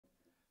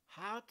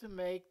How to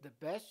make the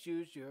best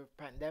use of your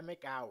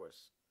pandemic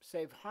hours.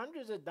 Save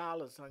hundreds of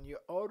dollars on your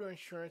auto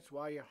insurance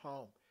while you're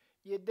home.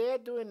 You're there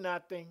doing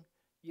nothing.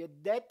 You're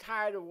dead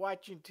tired of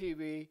watching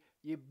TV.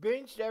 You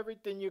binged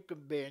everything you can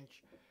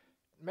binge.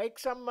 Make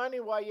some money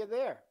while you're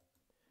there.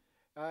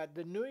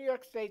 The New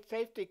York State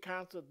Safety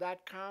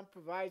Council.com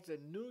provides a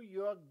New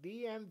York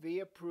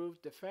DMV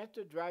approved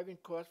defensive driving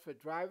course for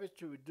drivers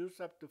to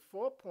reduce up to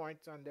 4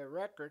 points on their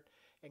record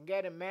and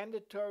get a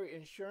mandatory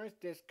insurance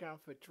discount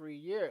for 3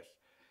 years.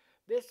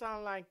 This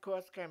online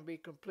course can be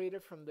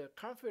completed from the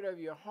comfort of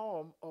your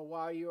home or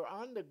while you're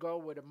on the go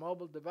with a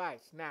mobile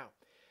device. Now,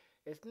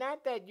 it's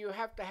not that you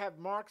have to have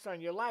marks on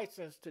your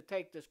license to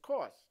take this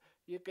course.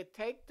 You could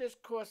take this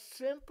course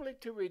simply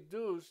to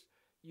reduce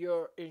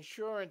your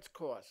insurance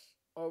costs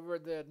over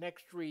the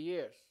next 3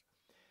 years.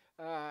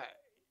 Uh,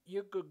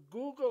 you could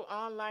Google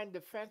online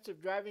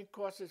defensive driving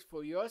courses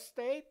for your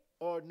state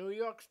or New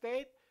York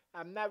State.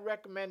 I'm not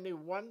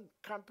recommending one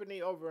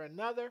company over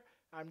another.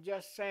 I'm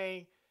just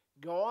saying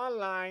go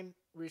online,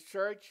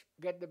 research,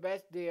 get the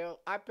best deal.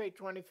 I paid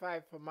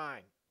 $25 for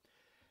mine.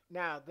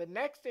 Now, the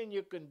next thing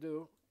you can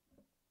do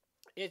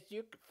is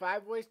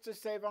 5 ways to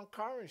save on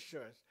car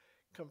insurance.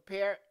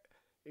 Compare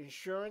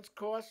insurance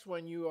costs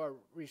when you are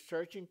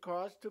researching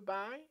cars to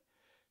buy.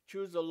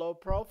 Choose a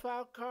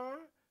low-profile car.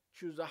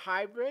 Choose a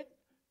hybrid.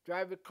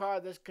 Drive a car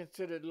that's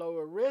considered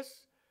lower risk.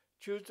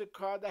 Choose a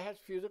car that has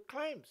fewer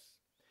claims.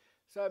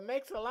 So it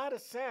makes a lot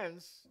of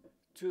sense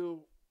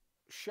to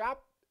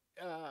shop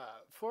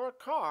for a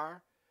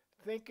car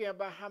thinking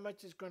about how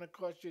much it's going to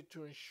cost you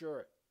to insure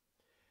it.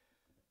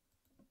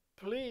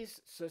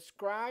 Please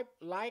subscribe,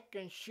 like,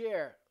 and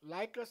share.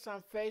 Like us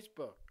on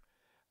Facebook.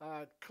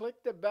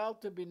 Click the bell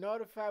to be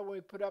notified when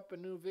we put up a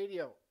new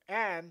video.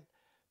 And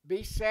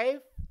be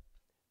safe,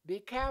 be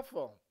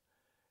careful.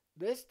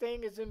 This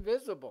thing is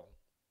invisible.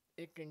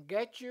 It can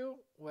get you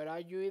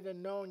without you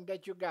even knowing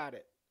that you got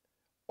it.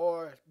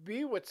 Or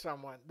be with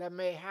someone that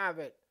may have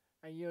it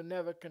and you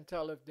never can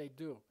tell if they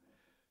do.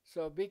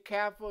 So be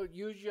careful,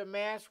 use your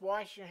mask,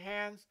 wash your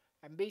hands,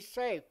 and be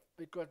safe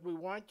because we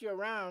want you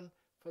around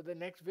for the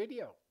next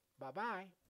video. Bye-bye.